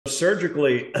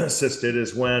Surgically assisted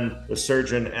is when the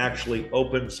surgeon actually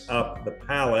opens up the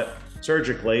palate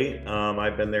surgically.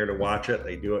 I've been there to watch it.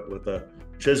 They do it with a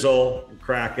chisel,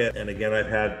 crack it. And again, I've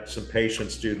had some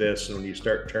patients do this, and when you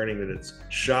start turning it, it's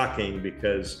shocking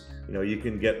because you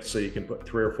can put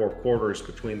 3 or 4 quarters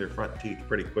between their front teeth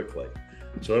pretty quickly.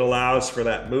 So it allows for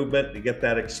that movement, to get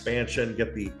that expansion,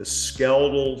 get the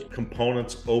skeletal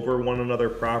components over one another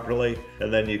properly,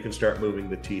 and then you can start moving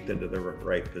the teeth into the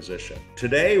right position.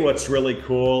 Today, what's really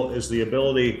cool is the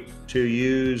ability to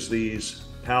use these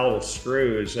palatal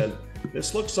screws. And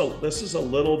this is a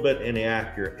little bit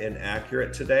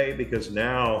inaccurate today, because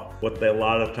now what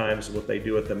they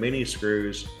do with the mini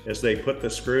screws is they put the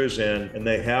screws in and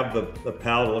they have the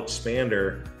palatal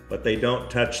expander, but they don't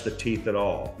touch the teeth at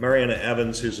all. Mariana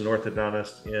Evans, who's an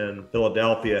orthodontist in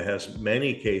Philadelphia, has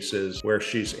many cases where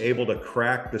she's able to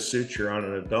crack the suture on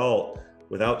an adult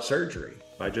without surgery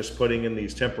by just putting in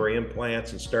these temporary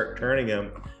implants and start turning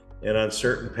them. And on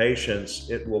certain patients,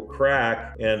 it will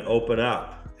crack and open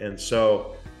up. And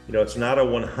so, it's not a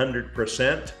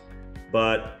 100%,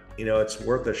 but it's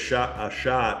worth a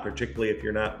shot, particularly if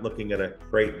you're not looking at a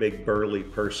great big burly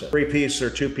person. 3-piece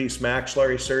or 2-piece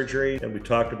maxillary surgery, and we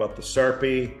talked about the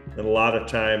SARPI, and a lot of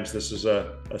times this is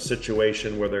a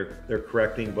situation where they're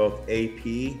correcting both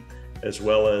AP as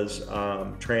well as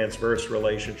transverse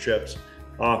relationships,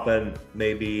 often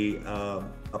maybe a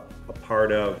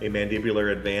part of a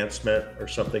mandibular advancement or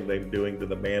something they're doing to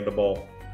the mandible.